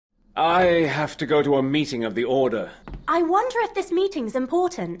I have to go to a meeting of the Order. I wonder if this meeting's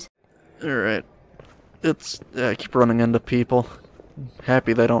important. Alright. I keep running into people.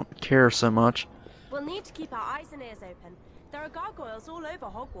 Happy they don't care so much. We'll need to keep our eyes and ears open. There are gargoyles all over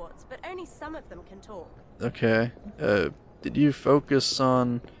Hogwarts, but only some of them can talk. Okay. Did you focus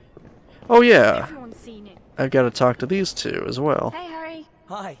on... Oh yeah! Everyone's seen it. I've got to talk to these two as well. Hey, Harry.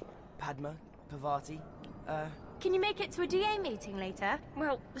 Hi, Padma, Pavati. Can you make it to a DA meeting later?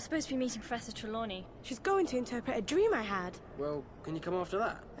 Well, we're supposed to be meeting Professor Trelawney. She's going to interpret a dream I had. Well, can you come after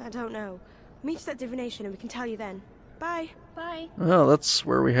that? I don't know. Meet us at divination and we can tell you then. Bye. Bye. Well, that's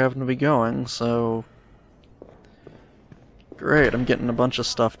where we happen to be going, so... Great, I'm getting a bunch of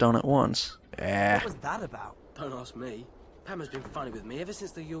stuff done at once. What was that about? Don't ask me. Padma's been funny with me ever since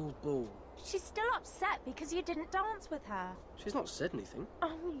the Yule Ball. She's still upset because you didn't dance with her. She's not said anything.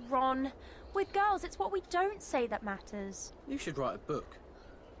 Oh, Ron. With girls, it's what we don't say that matters. You should write a book.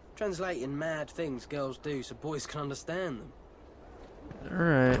 Translating mad things girls do so boys can understand them.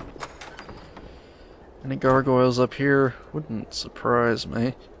 Alright. Any gargoyles up here? Wouldn't surprise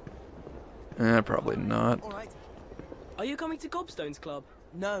me. Probably not. Alright. Are you coming to Gobstone's club?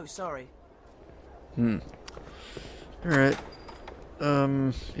 No, sorry. Alright.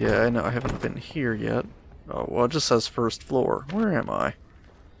 Yeah, I know I haven't been here yet. Oh, well, it just says first floor. Where am I?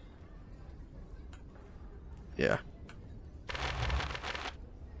 Yeah.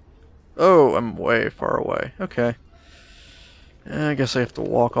 Oh, I'm way far away. Okay. I guess I have to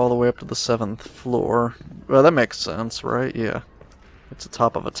walk all the way up to the 7th floor. Well, that makes sense, right? Yeah. It's the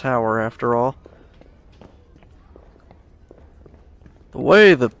top of a tower, after all. The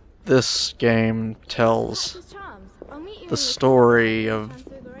way that this game tells the story of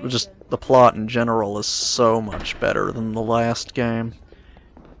just the plot in general is so much better than the last game.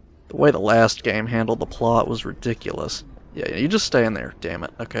 The way the last game handled the plot was ridiculous. Yeah, you just stay in there, damn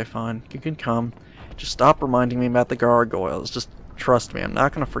it. Okay, fine. You can come. Just stop reminding me about the gargoyles. Just trust me, I'm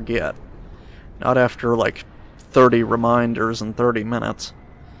not gonna forget. Not after, like, 30 reminders in 30 minutes.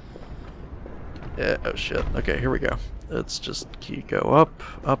 Yeah, oh shit. Okay, here we go. Let's just go up,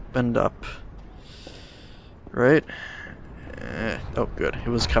 up, and up. Right? Oh, good. It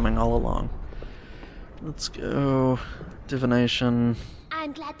was coming all along. Let's go. Divination.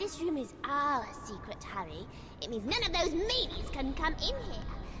 I'm glad this room is our secret, Harry. It means none of those maidens can come in here.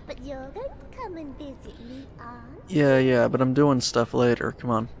 But you're going to come and visit me, aren't you? Yeah, but I'm doing stuff later. Come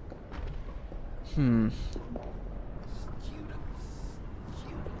on.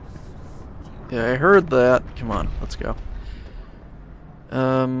 Yeah, I heard that. Come on, let's go.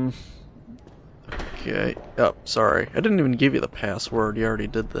 Okay. Oh, sorry. I didn't even give you the password. You already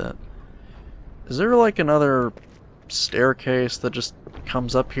did that. Is there like another staircase that just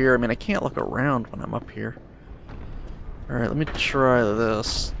comes up here? I mean, I can't look around when I'm up here. Alright, let me try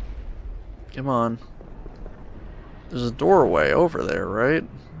this. Come on. There's a doorway over there, right?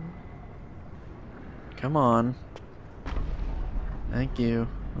 Come on. Thank you.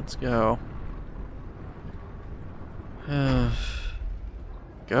 Let's go.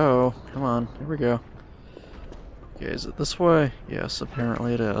 Go. Come on. Here we go. Okay, is it this way? Yes,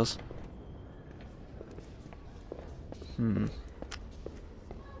 apparently it is. Who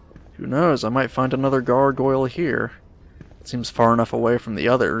knows? I might find another gargoyle here. It seems far enough away from the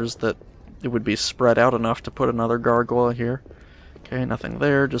others that it would be spread out enough to put another gargoyle here. Okay, nothing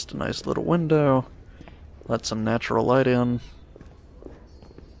there. Just a nice little window. Let some natural light in.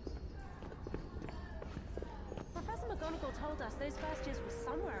 Professor McGonagall told us those first years were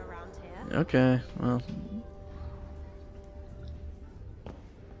somewhere around here. Okay, well...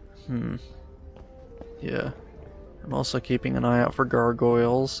 Yeah. I'm also keeping an eye out for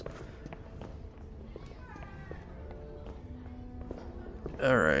gargoyles.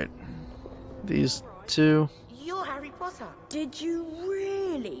 Alright. These two. You're Harry Potter. Did you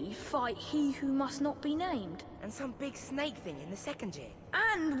really fight He Who Must Not Be Named? And some big snake thing in the second year.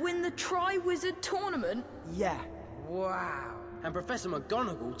 And win the Tri-Wizard tournament? Yeah. Wow. And Professor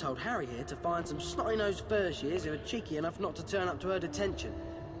McGonagall told Harry here to find some snotty-nosed first years who are cheeky enough not to turn up to her detention.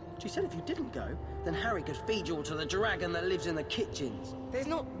 She said if you didn't go, then Harry could feed you all to the dragon that lives in the kitchens. There's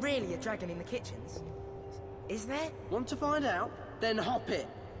not really a dragon in the kitchens. Is there? Want to find out? Then hop it.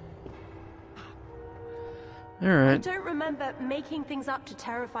 I Alright. don't remember making things up to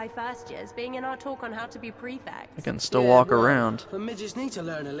terrify first years being in our talk on how to be prefects. I can still Yeah, walk well, around. But midgets need to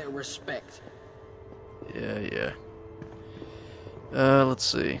learn a little respect. Yeah. Let's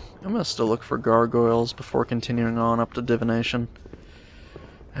see. I'm gonna still look for gargoyles before continuing on up to divination.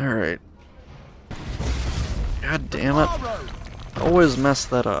 Alright. God damn it. I always mess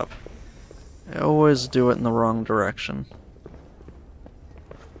that up. I always do it in the wrong direction.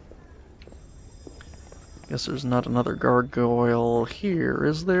 Guess there's not another gargoyle here,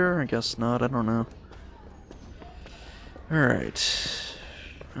 is there? I guess not, I don't know. Alright.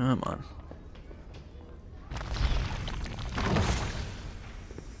 Come on.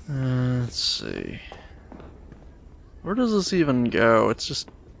 Let's see. Where does this even go? It's just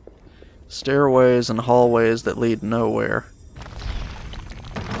stairways and hallways that lead nowhere.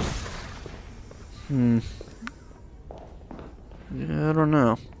 Yeah, I don't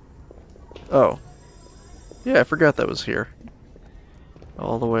know. Oh. Yeah, I forgot that was here.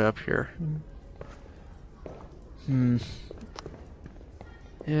 All the way up here.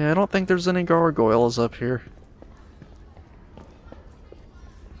 Yeah, I don't think there's any gargoyles up here.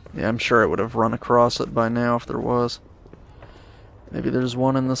 Yeah, I'm sure I would have run across it by now if there was. Maybe there's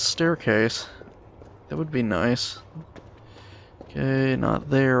one in the staircase. That would be nice. Okay, not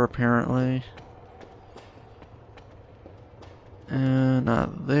there apparently.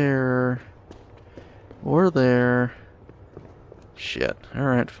 Not there. Or there. Shit.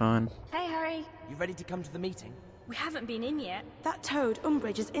 Alright, fine. Hey, Harry. You ready to come to the meeting? We haven't been in yet. That toad,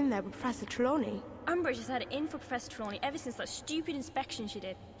 Umbridge, is in there with Professor Trelawney. Umbridge has had it in for Professor Trelawney ever since that stupid inspection she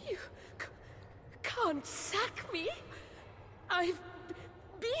did. You can't sack me. I've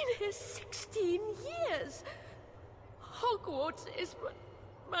been here 16 years. Hogwarts is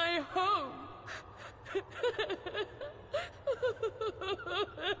my home.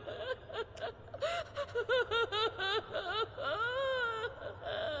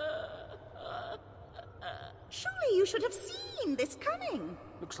 Surely you should have seen this coming.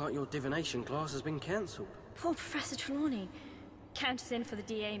 Looks like your divination class has been cancelled. Poor Professor Trelawney. Count us in for the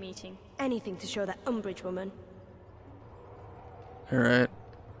DA meeting. Anything to show that Umbridge woman. Alright.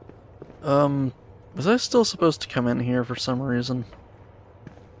 Was I still supposed to come in here for some reason?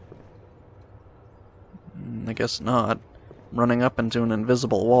 I guess not. I'm running up into an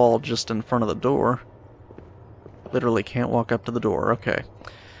invisible wall just in front of the door. Literally can't walk up to the door. Okay.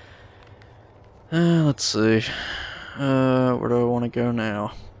 Let's see. Where do I want to go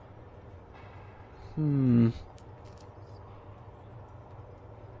now?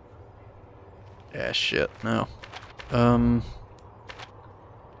 Yeah, shit, no.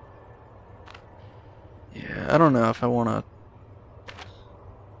 Yeah, I don't know if I want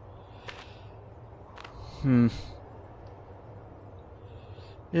to...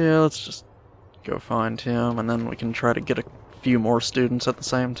 Yeah, let's just go find him, and then we can try to get a few more students at the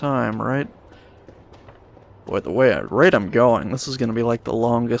same time, right? Boy, the rate I'm going, this is going to be like the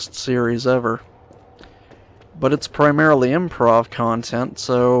longest series ever. But it's primarily improv content,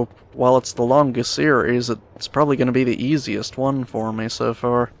 so while it's the longest series, it's probably going to be the easiest one for me so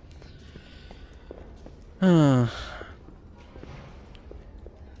far. As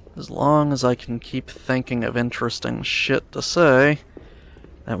long as I can keep thinking of interesting shit to say,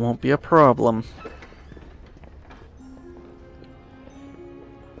 that won't be a problem.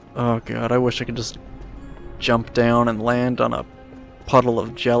 Oh god, I wish I could just jump down and land on a puddle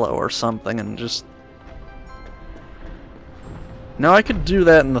of jello or something and just... No, I could do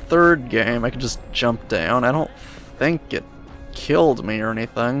that in the third game. I could just jump down. I don't think it killed me or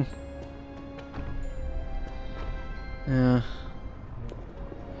anything. Yeah.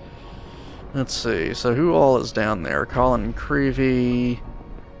 Let's see, so who all is down there? Colin Creevy,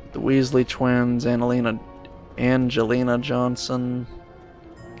 the Weasley twins, Angelina Johnson.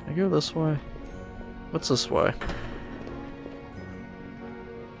 Can I go this way? What's this way?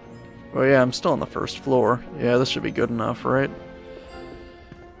 Oh yeah, I'm still on the first floor. Yeah, this should be good enough, right?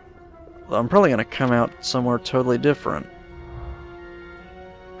 Well, I'm probably gonna come out somewhere totally different.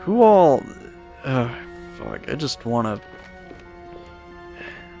 Who all... fuck, I just wanna...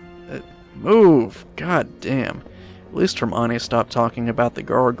 Move! God damn. At least Hermione stopped talking about the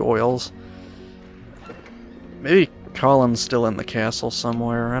gargoyles. Maybe Colin's still in the castle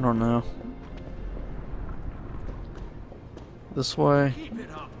somewhere, I don't know. This way?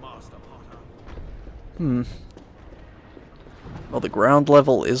 Well, the ground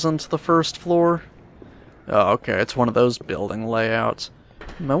level isn't the first floor? Oh, okay, it's one of those building layouts.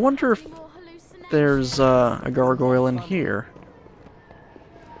 I wonder if there's a gargoyle in here.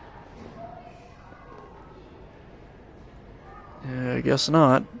 I guess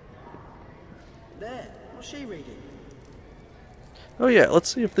not. There, what's she reading? Oh yeah,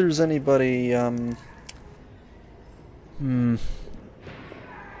 let's see if there's anybody,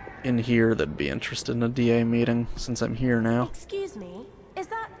 in here that'd be interested in a DA meeting, since I'm here now. Excuse me, is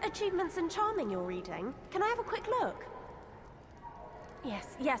that Achievements in Charming you're reading? Can I have a quick look?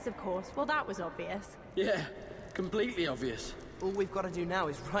 Yes, of course. Well, that was obvious. Yeah, completely obvious. All we've got to do now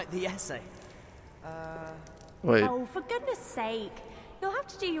is write the essay. Wait. Oh, for goodness sake. You'll have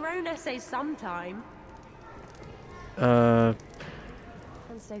to do your own essay sometime. And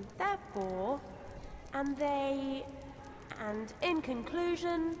so therefore, and in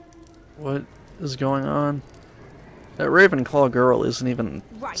conclusion... What is going on? That Ravenclaw girl isn't even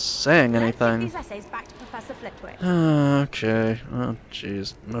saying anything. Let's give these essays back to Professor Flitwick. Okay. Oh,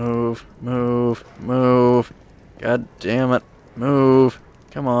 jeez. Move. Move. Move. God damn it. Move.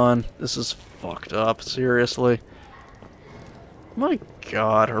 Come on. This is fucked up. Seriously. My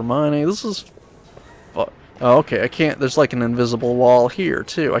god, Hermione. This is... Oh, okay. I can't... There's like an invisible wall here,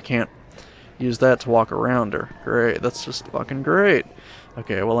 too. I can't use that to walk around her. Great. That's just fucking great.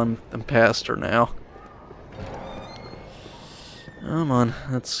 Okay, well, I'm past her now. Come on,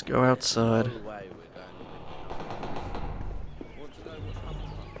 let's go outside.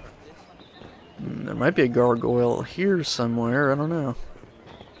 There might be a gargoyle here somewhere, I don't know.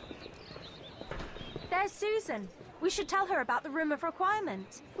 There's Susan. We should tell her about the room of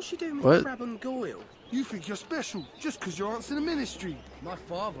requirement. What's she doing with What? Crab and Goyle? You think you're special just because you're answering the ministry. My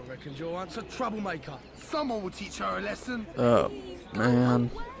father reckons you're once a troublemaker. Someone will teach her a lesson. Oh,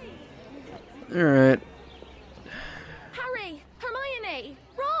 man. Alright. Harry! Hermione!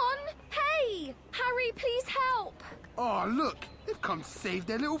 Ron! Hey! Harry, please help! Oh, look. They've come to save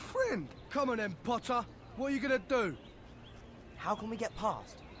their little friend. Come on then, Potter. What are you gonna do? How can we get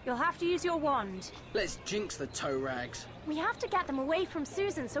past? You'll have to use your wand. Let's jinx the toe rags. We have to get them away from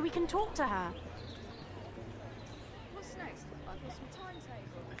Susan so we can talk to her. What's next? I've got some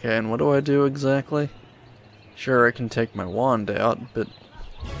timetable. Okay, and what do I do exactly? Sure, I can take my wand out, but...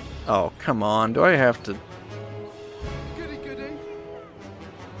 Oh, come on. Do I have to... Goody goody.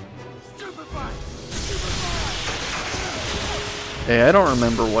 Stupefy! Hey, I don't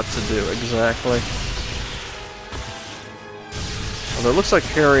remember what to do exactly. Although it looks like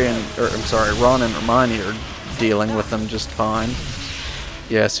Harry and... Ron and Hermione are dealing with them just fine.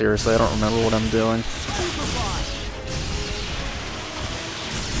 Yeah, seriously, I don't remember what I'm doing.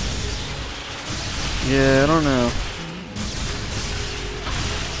 Yeah, I don't know.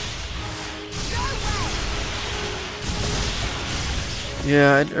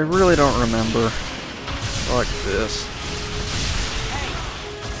 Yeah, I really don't remember. Fuck this.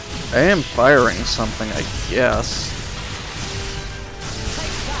 I am firing something, I guess.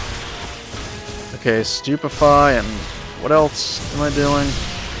 Okay, stupefy, and what else am I doing?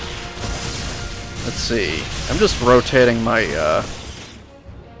 Let's see. I'm just rotating my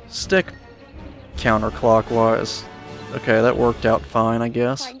stick counterclockwise. Okay, that worked out fine, I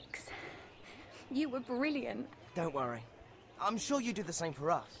guess. Thanks. You were brilliant. Don't worry. I'm sure you do the same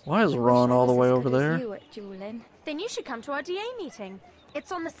for us. Why is Ron all the way over there? You at dueling. Then you should come to our DA meeting.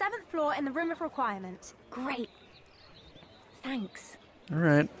 It's on the 7th floor in the room of requirement. Great. Thanks.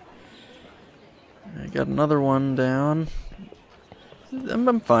 Alright. I got another one down.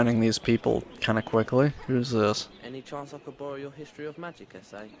 I'm finding these people kind of quickly. Who's this? Any chance I could borrow your history of magic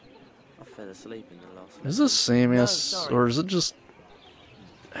essay? I fell asleep in the last one. Is this Semius, or is it just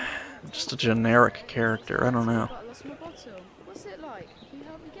a generic character? I don't know. I lost my bottle. What's it like? Can you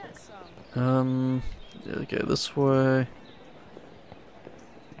help me get some? Okay, this way.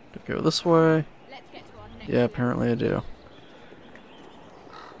 Go this way. Yeah, apparently I do.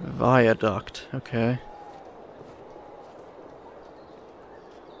 Viaduct, okay.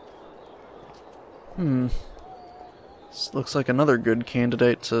 This looks like another good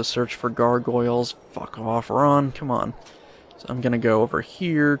candidate to search for gargoyles. Fuck off, Ron, come on. So I'm gonna go over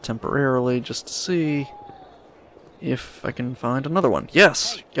here temporarily just to see if I can find another one.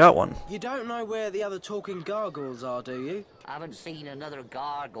 Yes, got one. You don't know where the other talking gargoyles are, do you? I haven't seen another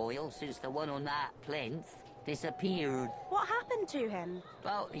gargoyle since the one on that plinth disappeared. What happened to him?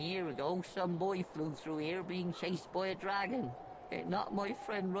 About a year ago, some boy flew through here being chased by a dragon. It knocked my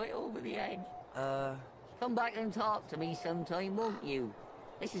friend right over the edge. Come back and talk to me sometime, won't you?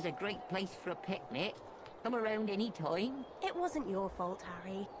 This is a great place for a picnic. Come around any time. It wasn't your fault,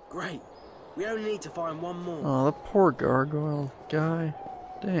 Harry. Great. We only need to find one more. Oh, the poor gargoyle guy.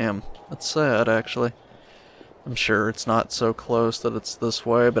 Damn, that's sad, actually. I'm sure it's not so close that it's this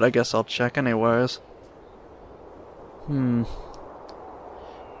way, but I guess I'll check anyways.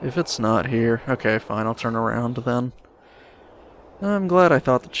 If it's not here, okay, fine, I'll turn around then. I'm glad I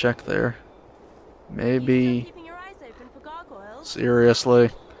thought to check there. Maybe... Keeping your eyes open for gargoyles? Seriously?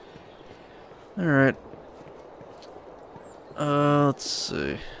 Alright. Let's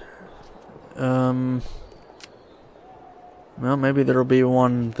see. Well, maybe there'll be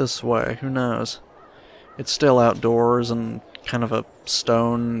one this way, who knows. It's still outdoors and kind of a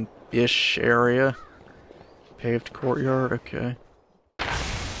stone-ish area. Paved courtyard, okay.